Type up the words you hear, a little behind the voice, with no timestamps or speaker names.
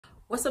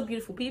What's up,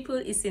 beautiful people?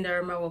 It's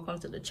Sindafam. Welcome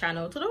to the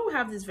channel. Today we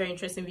have this very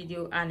interesting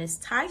video and it's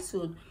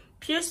titled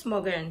Piers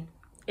Morgan,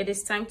 it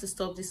is time to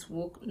stop this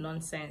woke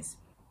nonsense.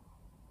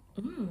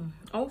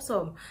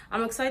 Also,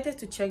 I'm excited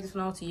to check this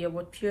one out to hear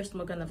what Piers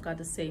Morgan have got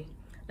to say.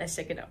 Let's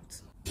check it out.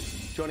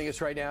 Joining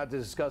us right now to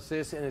discuss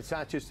this, and it's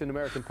not just an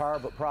American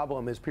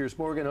problem, is Piers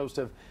Morgan, host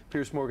of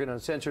Piers Morgan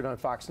Uncensored on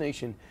Fox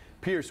Nation.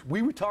 Piers,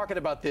 we were talking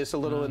about this a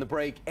little in the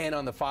break and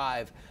on the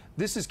 5.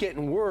 This is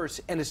getting worse,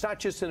 and it's not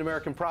just an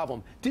American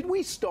problem. Did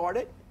we start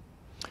it?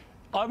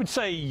 I would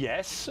say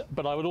yes,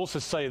 but I would also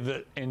say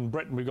that in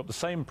Britain we've got the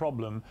same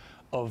problem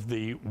of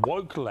the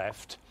woke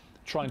left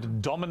trying to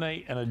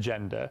dominate an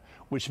agenda,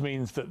 which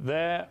means that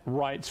their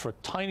rights for a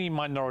tiny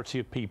minority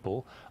of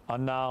people are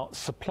now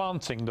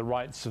supplanting the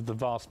rights of the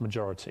vast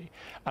majority.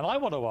 And I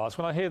want to ask,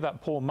 when I hear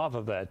that poor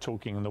mother there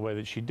talking in the way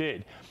that she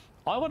did,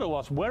 I want to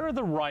ask, where are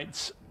the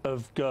rights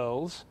of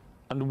girls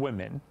and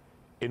women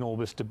in all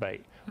this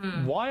debate?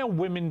 Why are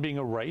women being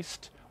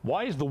erased?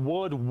 Why is the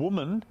word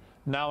woman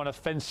now an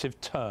offensive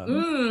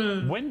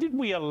term? When did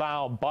we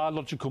allow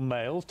biological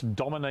males to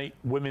dominate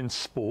women's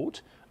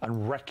sport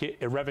and wreck it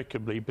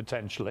irrevocably,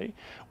 potentially?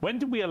 When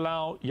did we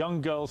allow young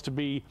girls to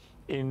be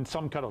in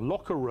some kind of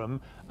locker room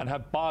and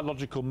have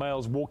biological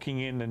males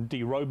walking in and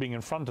derobing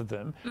in front of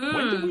them?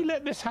 When did we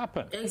let this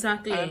happen?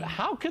 Exactly. And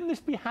how can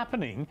this be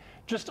happening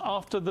just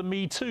after the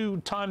Me Too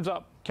Time's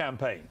Up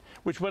campaign,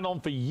 which went on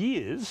for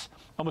years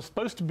and was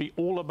supposed to be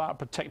all about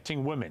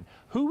protecting women?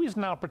 Who is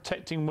now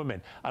protecting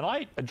women? And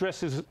I address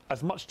this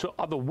as much to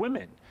other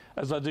women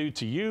as I do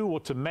to you or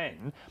to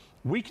men.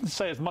 We can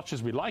say as much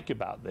as we like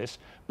about this,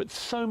 but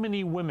so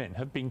many women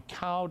have been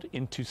cowed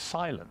into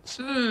silence.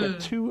 They're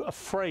too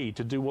afraid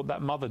to do what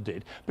that mother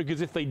did, because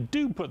if they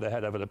do put their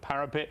head over the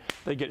parapet,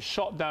 they get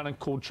shot down and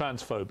called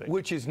transphobic.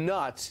 Which is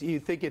nuts. You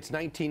think it's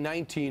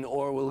 1919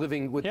 or we're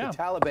living with the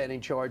Taliban in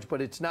charge, but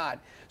it's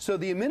not. So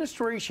the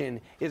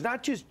administration is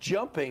not just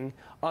jumping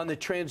on the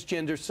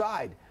transgender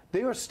side.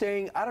 They are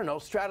staying, I don't know,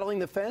 straddling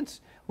the fence.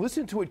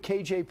 Listen to what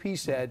KJP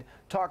said,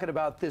 talking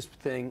about this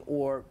thing,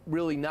 or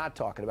really not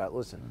talking about it.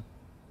 Listen.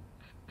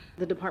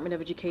 The Department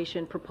of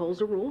Education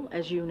proposed a rule,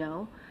 as you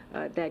know,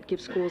 that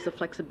gives schools the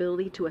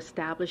flexibility to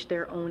establish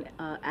their own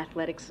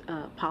athletics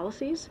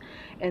policies.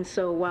 And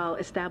so while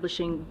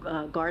establishing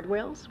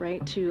guardrails,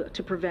 right,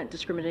 to prevent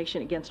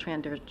discrimination against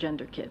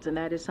transgender kids. And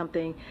that is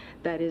something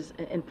that is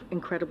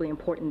incredibly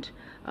important,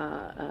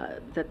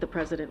 that the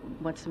president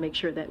wants to make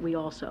sure that we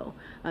also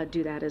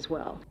do that as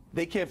well.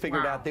 They can't figure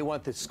it out. They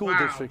want the school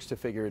districts to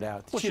figure it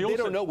out. Well, they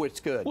don't know what's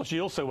good. Well, she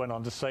also went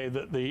on to say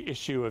that the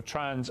issue of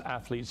trans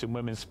athletes in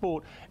women's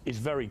sport is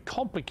very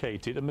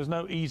complicated and there's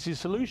no easy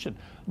solution.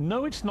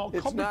 No, it's not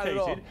complicated, not at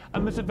all.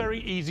 and there's a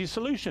very easy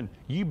solution.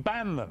 You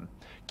ban them.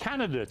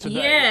 Canada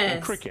today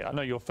in cricket, I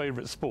know your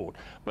favourite sport,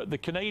 but the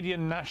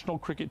Canadian national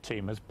cricket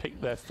team has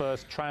picked their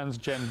first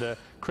transgender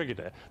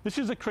cricketer. This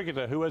is a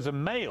cricketer who, as a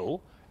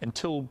male,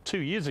 until 2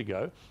 years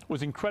ago,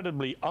 was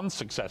incredibly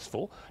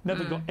unsuccessful,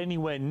 never got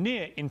anywhere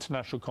near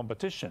international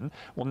competition,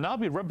 will now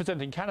be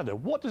representing Canada.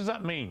 What does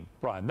that mean,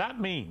 Brian?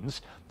 That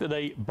means that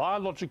a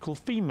biological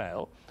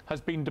female has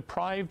been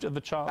deprived of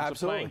the chance of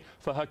playing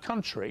for her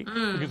country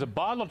because a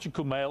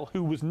biological male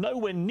who was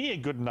nowhere near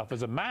good enough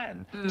as a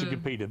man to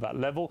compete at that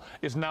level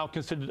is now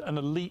considered an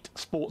elite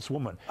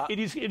sportswoman.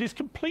 It is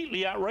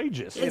completely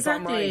outrageous. If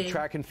I'm right,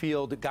 track and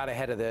field got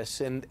ahead of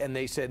this, and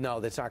they said, no,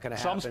 that's not going to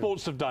happen. Some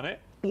sports have done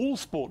it. All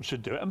sports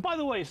should do it. And by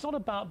the way, it's not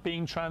about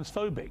being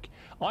transphobic.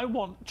 I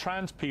want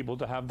trans people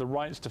to have the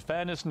rights to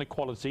fairness and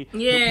equality that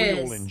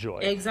we all enjoy.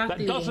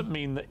 Exactly. That doesn't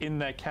mean that in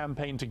their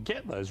campaign to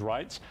get those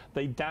rights,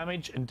 they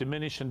damage and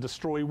diminish and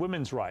destroy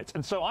women's rights.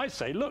 And so I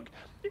say, look,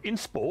 in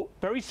sport,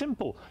 very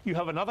simple. You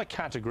have another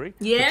category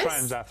for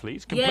trans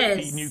athletes,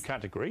 completely new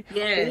category,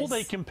 or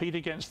they compete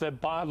against their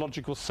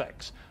biological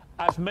sex,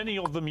 as many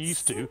of them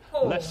used to,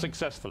 less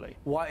successfully.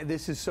 Why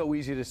this is so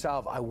easy to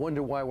solve. I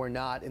wonder why we're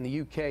not. In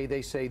the UK,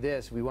 they say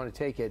this, we want to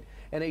take it.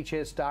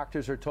 NHS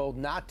doctors are told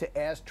not to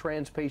ask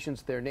trans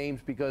patients their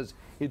names because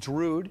it's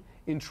rude,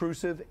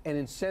 intrusive, and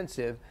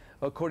insensitive,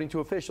 according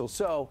to officials.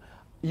 So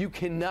you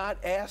cannot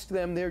ask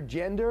them their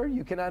gender?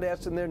 You cannot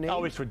ask them their name?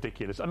 Oh, it's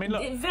ridiculous. I mean,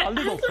 look, a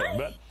little thing,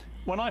 but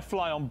when I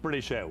fly on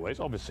British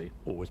Airways, obviously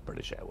always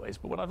British Airways,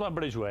 but when I fly on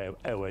British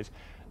Airways,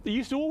 there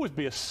used to always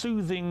be a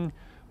soothing,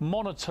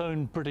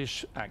 monotone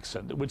British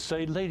accent that would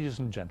say, ladies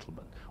and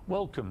gentlemen,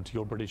 welcome to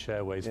your British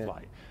Airways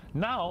flight.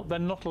 Now they're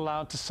not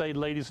allowed to say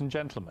ladies and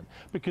gentlemen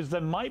because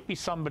there might be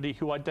somebody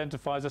who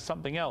identifies as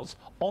something else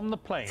on the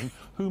plane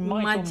who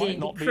might or might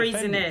not be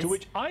offended. To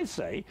which I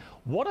say,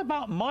 what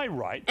about my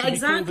right to be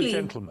called a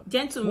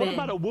gentleman? What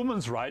about a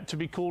woman's right to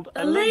be called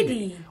a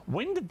lady?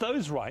 When did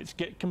those rights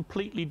get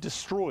completely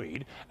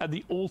destroyed at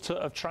the altar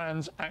of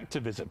trans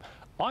activism?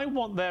 I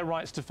want their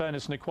rights to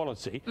fairness and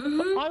equality,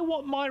 but I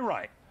want my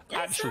right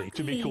actually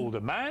to be called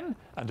a man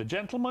and a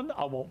gentleman.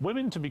 I want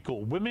women to be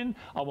called women.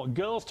 I want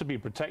girls to be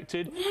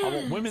protected. I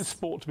want women's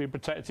sport to be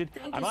protected.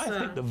 And I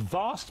think the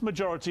vast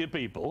majority of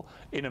people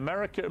in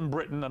America and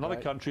Britain and other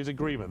countries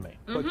agree with me.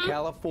 But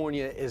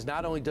California is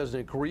not only doesn't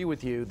agree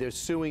with you, they're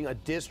suing a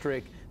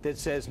district that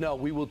says, no,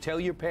 we will tell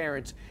your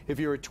parents if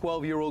you're a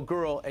 12-year-old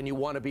girl and you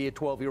want to be a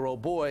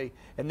 12-year-old boy,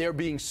 and they're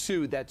being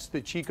sued. That's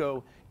the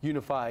Chico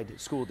Unified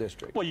School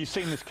District. Well, you've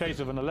seen this case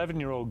of an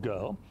 11-year-old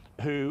girl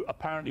who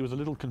apparently was a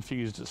little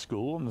confused at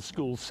school, and the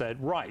school said,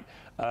 right,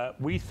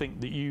 we think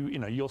that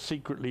you're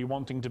secretly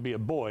wanting to be a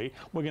boy.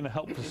 We're going to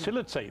help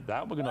facilitate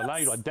that. We're going to allow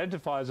you to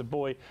identify as a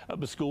boy at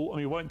the school, and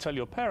we won't tell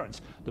your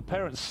parents. The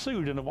parents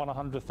sued and have won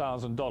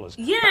 $100,000.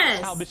 Yes.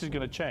 That's how this is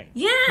going to change.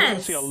 Yes. You're going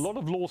to see a lot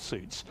of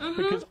lawsuits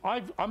because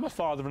I'm a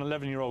father of an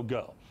 11-year-old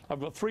girl. I've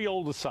got 3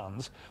 older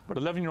sons, but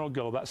 11-year-old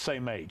girl that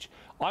same age.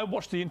 I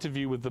watched the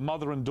interview with the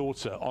mother and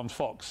daughter on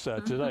Fox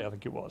today, I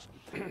think it was.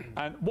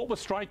 And what was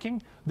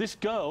striking, this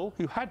girl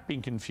who had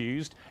been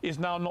confused is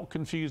now not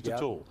confused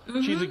at all.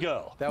 She's a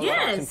girl. That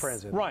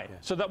was right. Yeah.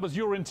 So that was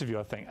your interview,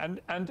 I think.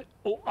 And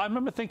I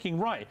remember thinking,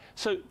 right,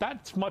 so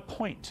that's my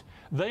point.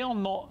 They are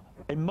not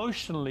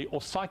emotionally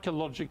or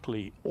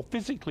psychologically or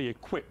physically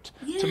equipped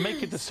to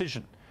make a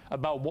decision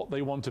about what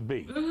they want to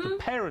be. The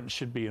parents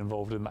should be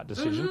involved in that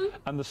decision,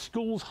 and the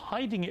schools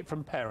hiding it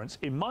from parents,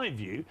 in my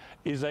view,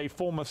 is a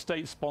form of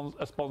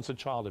state-sponsored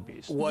child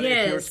abuse. What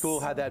if your school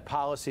had that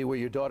policy where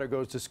your daughter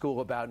goes to school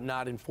about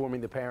not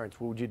informing the parents?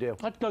 What would you do?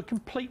 I'd go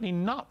completely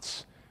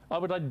nuts. I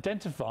would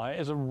identify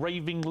as a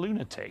raving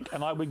lunatic,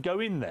 and I would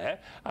go in there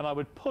and I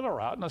would pull her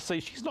out and I'd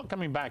say, she's not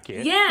coming back here.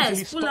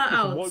 Yes, pull her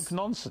out. Woke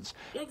nonsense.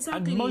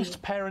 Exactly. And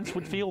most parents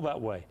would feel that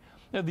way.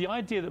 Now, the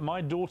idea that my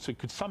daughter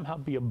could somehow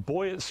be a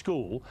boy at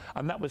school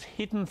and that was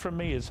hidden from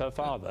me as her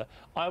father,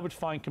 I would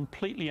find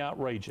completely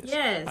outrageous.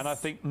 Yes. And I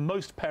think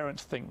most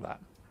parents think that.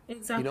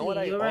 Exactly. You know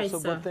what You're I also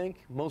right,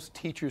 think? Most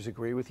teachers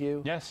agree with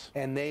you. Yes.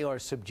 And they are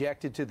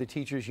subjected to the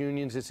teachers'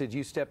 unions that said,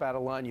 you step out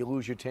of line, you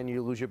lose your tenure,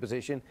 you lose your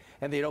position,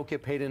 and they don't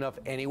get paid enough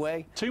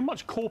anyway. Too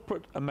much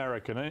corporate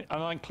American, and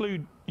I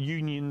include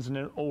unions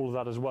and all of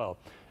that as well.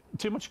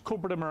 Too much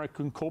corporate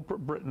American,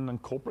 corporate Britain,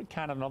 and corporate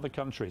Canada and other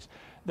countries.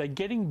 They're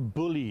getting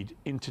bullied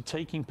into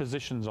taking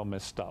positions on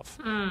this stuff,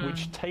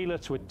 which tailor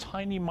to a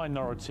tiny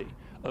minority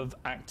of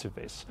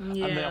activists. And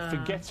they are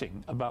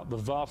forgetting about the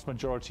vast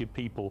majority of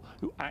people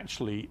who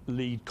actually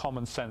lead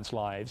common sense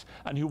lives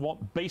and who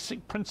want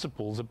basic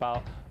principles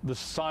about the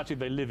society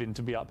they live in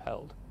to be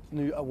upheld.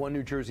 One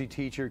New Jersey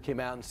teacher came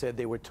out and said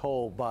they were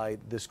told by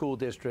the school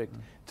district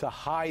to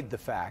hide the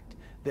fact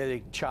that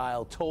a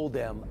child told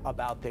them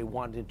about they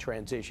wanted to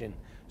transition.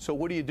 So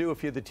what do you do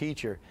if you're the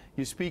teacher?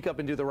 You speak up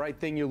and do the right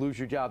thing, you lose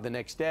your job the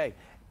next day.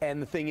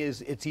 And the thing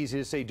is, it's easy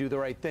to say do the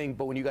right thing,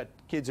 but when you got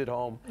kids at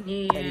home and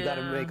you got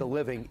to make a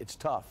living, it's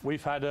tough.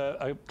 We've had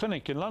a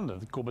clinic in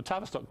London called the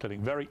Tavistock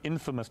Clinic, very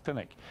infamous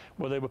clinic,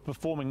 where they were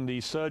performing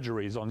these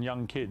surgeries on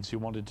young kids who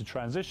wanted to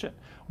transition.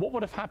 What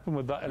would have happened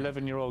with that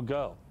 11-year-old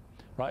girl?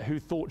 Right, who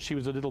thought she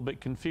was a little bit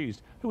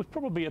confused, who was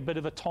probably a bit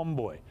of a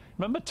tomboy.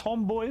 Remember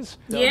tomboys?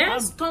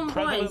 Yes, How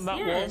prevalent tomboys,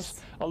 that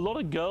was? A lot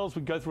of girls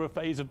would go through a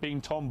phase of being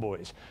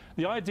tomboys.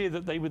 The idea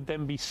that they would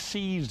then be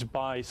seized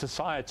by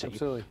society,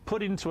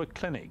 put into a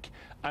clinic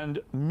and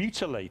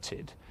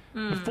mutilated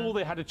before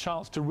they had a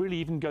chance to really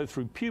even go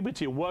through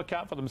puberty and work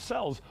out for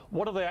themselves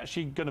what are they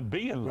actually going to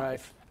be in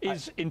life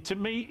is, to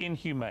me,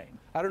 inhumane.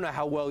 I don't know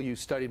how well you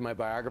studied my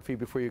biography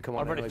before you come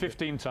on. I've read it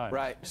 15 times.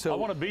 Right. So I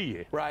want to be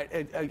you. Right.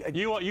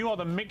 You are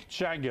the Mick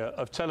Jagger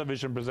of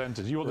television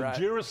presenters. You are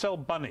the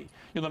Duracell bunny.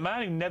 You're the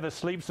man who never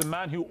sleeps, the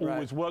man who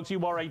always works.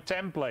 You are a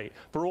template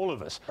for all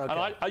of us.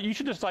 And you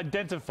should just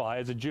identify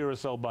as a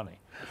Duracell bunny.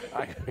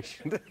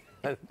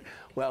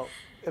 Well,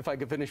 if I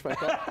could finish my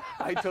thought,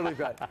 I totally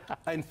got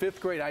it. In 5th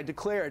grade, I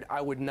declared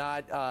I would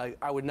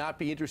not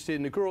be interested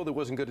in a girl that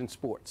wasn't good in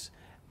sports,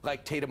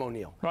 like Tatum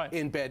O'Neal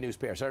in Bad News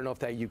Bears. I don't know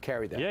if you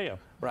carried that. Yeah.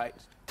 Right.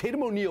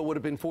 Tatum O'Neal would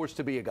have been forced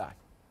to be a guy.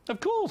 Of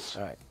course.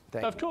 All right.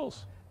 Thank you. Of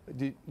course.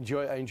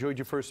 I enjoyed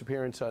your first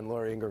appearance on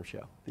Laura Ingraham's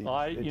show.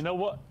 You know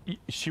what?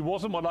 She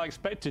wasn't what I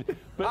expected,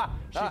 but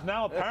she's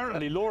now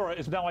apparently, Laura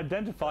is now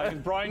identifying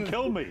as Brian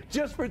Kilmeade.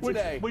 Just for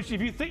today. Which,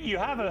 if you think you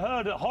haven't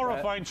heard a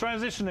horrifying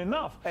transition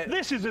enough,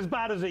 this is as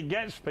bad as it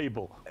gets,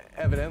 people.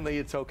 Evidently,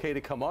 it's okay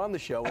to come on the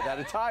show without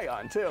a tie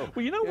on, too.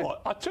 Well, you know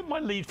what? I took my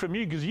lead from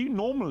you because you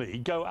normally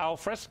go al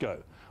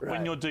fresco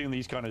when you're doing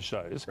these kind of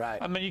shows. Right.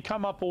 And then you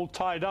come up all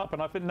tied up,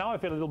 and now I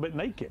feel a little bit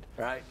naked.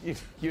 Right.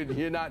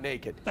 You're not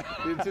naked.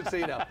 Just so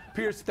you know.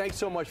 Piers, thanks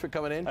so much for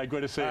coming in. Hey,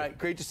 great to see you. All right,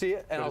 great to see you,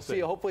 and I'll see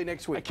you hopefully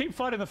next week. I keep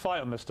fighting the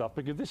fight on this stuff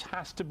because this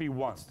has to be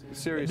won.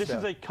 Serious This stuff.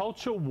 is a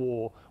culture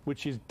war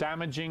which is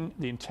damaging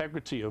the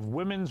integrity of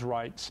women's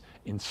rights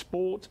in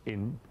sport,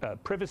 in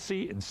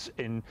privacy,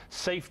 in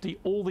safety,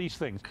 all these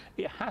things.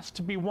 It has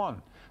to be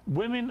won.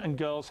 Women and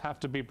girls have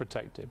to be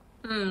protected.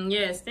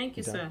 Yes, thank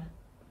you, sir.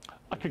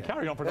 I could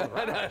carry on for another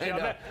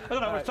hour. I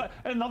don't know,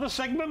 another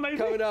segment maybe?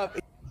 Coming up.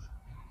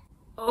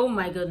 Oh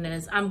my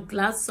goodness, I'm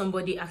glad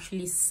somebody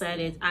actually said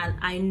it, and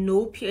I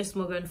know Piers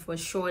Morgan for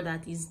sure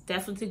that he's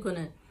definitely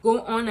gonna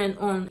go on and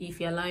on if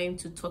you allow him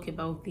to talk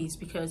about this,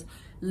 because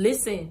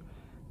listen,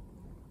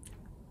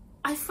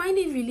 I find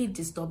it really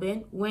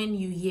disturbing when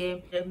you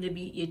hear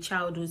maybe a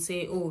child will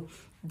say, oh,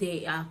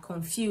 they are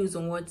confused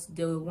on what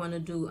they want to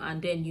do,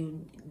 and then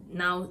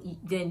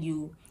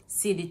you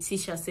see the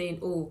teacher saying,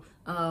 oh,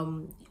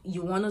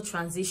 you want to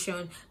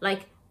transition.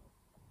 Like,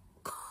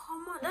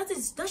 come on,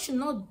 that should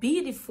not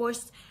be the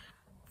first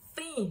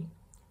thing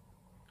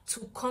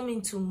to come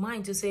into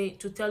mind,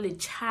 to tell a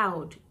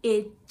child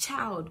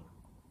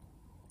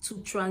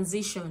to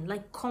transition.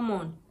 Like, come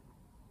on.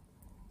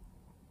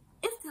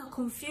 If they are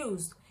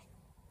confused,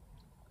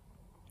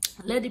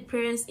 let the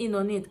parents in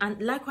on it,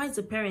 and likewise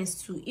the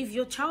parents too. If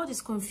your child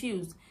is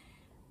confused,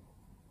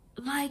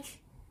 like,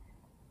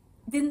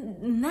 the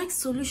next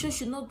solution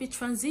should not be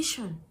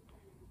transition.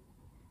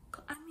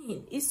 I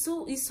mean, it's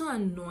so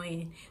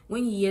annoying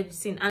when you hear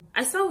this thing. And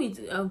I saw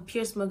with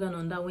Piers Morgan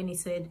on that when he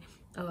said,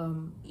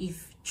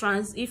 if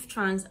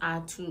trans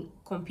are to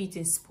compete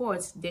in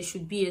sports, there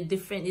should be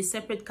a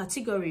separate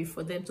category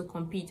for them to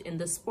compete in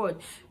the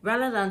sport,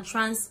 rather than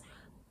trans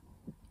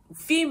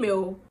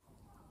female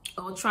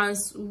or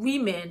trans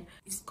women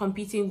is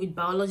competing with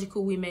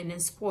biological women in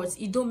sports.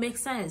 It don't make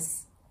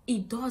sense.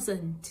 It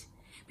doesn't,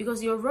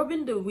 because you're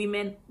robbing the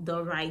women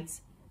the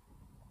rights,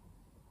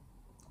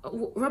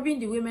 robbing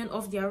the women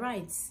of their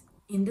rights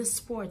in the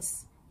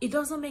sports. It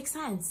doesn't make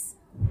sense.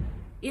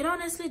 It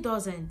honestly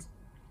doesn't.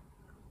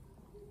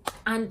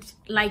 And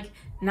like,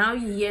 now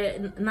you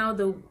hear, now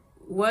the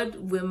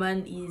word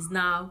woman is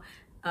now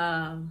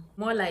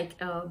more like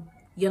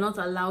you're not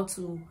allowed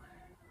to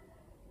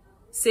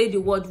say the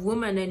word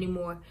woman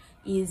anymore.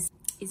 It's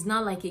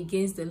not like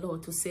against the law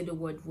to say the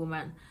word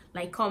woman.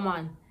 Like, come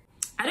on.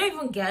 I don't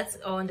even get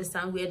or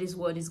understand where this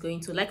word is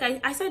going to. Like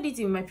I said it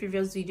in my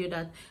previous video,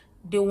 that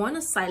they want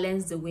to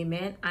silence the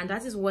women, and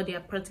that is what they are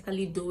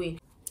practically doing.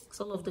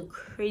 It's all of the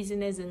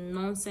craziness and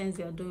nonsense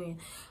they are doing.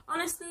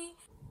 Honestly,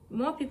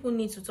 more people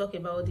need to talk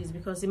about this,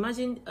 because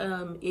imagine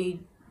a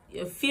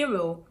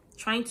female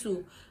trying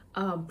to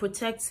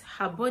protect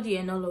her body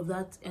and all of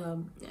that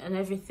and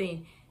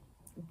everything,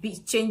 be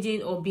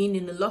changing or being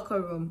in the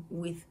locker room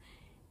with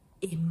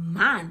a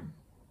man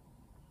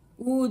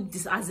who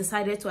has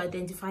decided to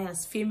identify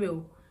as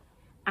female,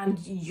 and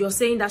you're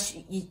saying that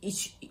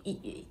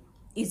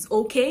it's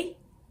okay.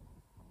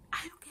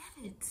 I don't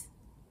get it.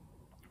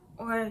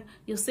 Or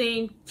you're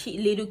saying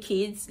little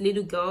kids,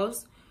 little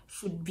girls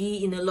should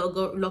be in a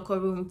locker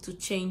room to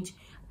change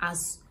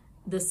as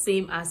the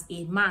same as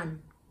a man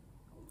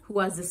who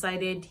has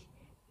decided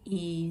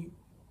he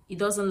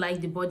doesn't like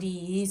the body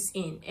he is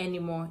in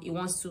anymore. He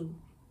wants to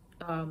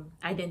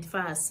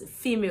identify as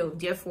female.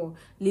 Therefore,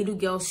 little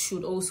girls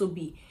should also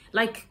be.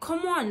 Like,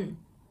 come on.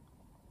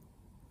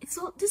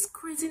 So this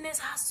craziness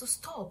has to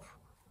stop.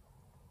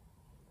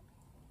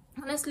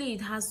 Honestly,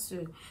 it has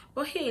to.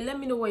 But hey, let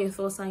me know what your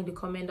thoughts are in the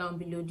comment down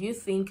below. Do you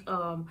think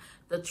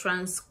the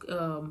trans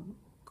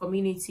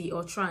community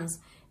or trans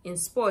in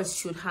sports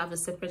should have a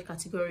separate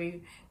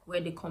category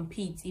where they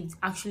compete? If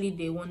actually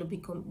they want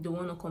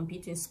to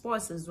compete in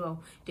sports as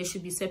well, there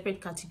should be separate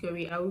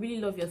category. I would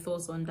really love your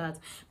thoughts on that,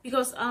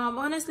 because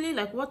honestly,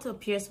 like what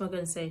Piers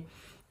Morgan said,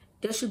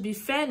 there should be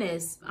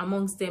fairness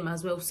amongst them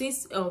as well,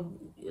 since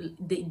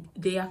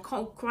they are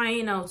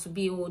crying out to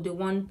be, or they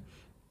want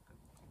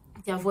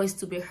their voice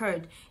to be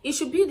heard. It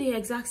should be the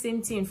exact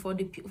same thing for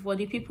the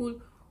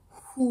people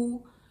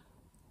who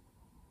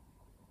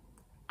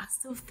are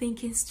still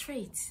thinking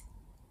straight.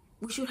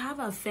 We should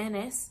have our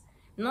fairness,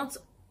 not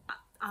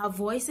our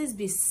voices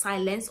be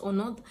silenced, or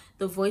not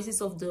the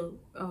voices of the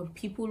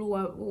people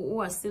who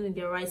are still in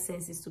their right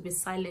senses to be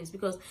silenced.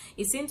 Because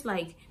it seems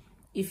like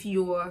if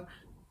you're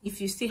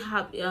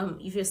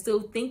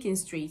still thinking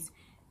straight,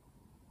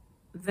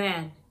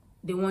 then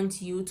they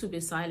want you to be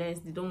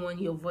silenced. They don't want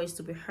your voice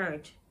to be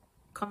heard.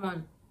 Come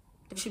on,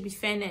 there should be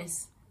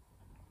fairness.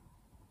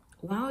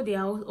 While they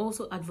are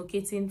also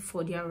advocating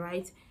for their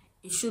rights,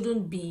 it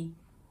shouldn't be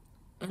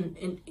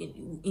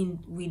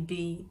with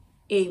the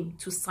aim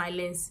to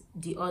silence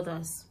the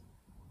others.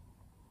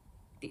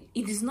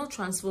 It is not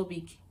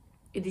transphobic.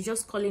 It is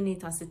just calling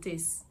it as it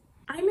is.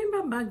 I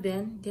remember back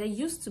then there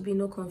used to be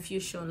no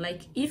confusion.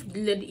 Like if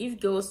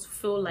girls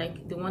feel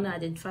like they want to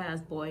identify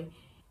as boy,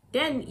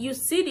 then you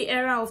see the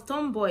era of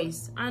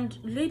tomboys, and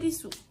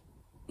ladies.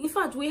 In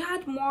fact, we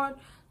had more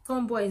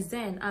tomboys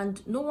then,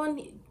 and no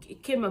one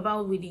came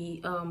about with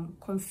the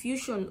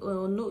confusion.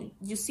 Or no,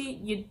 you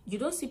see, you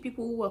don't see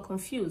people who are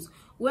confused.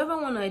 Whoever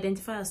want to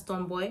identify as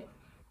tomboy,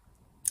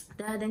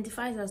 they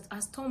identify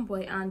as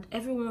tomboy, and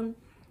everyone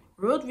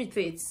rode with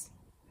it.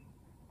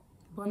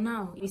 But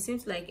now it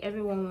seems like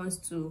everyone wants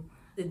to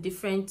a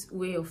different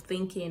way of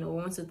thinking, or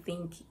wants to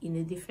think in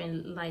a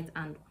different light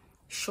and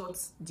shut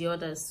the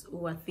others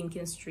who are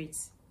thinking straight.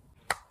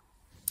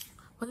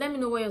 But let me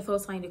know what your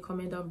thoughts are in the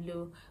comment down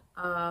below.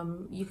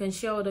 You can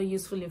share other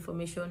useful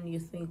information you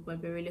think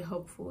might be really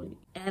helpful.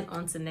 And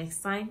until next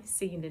time,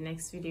 see you in the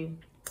next video.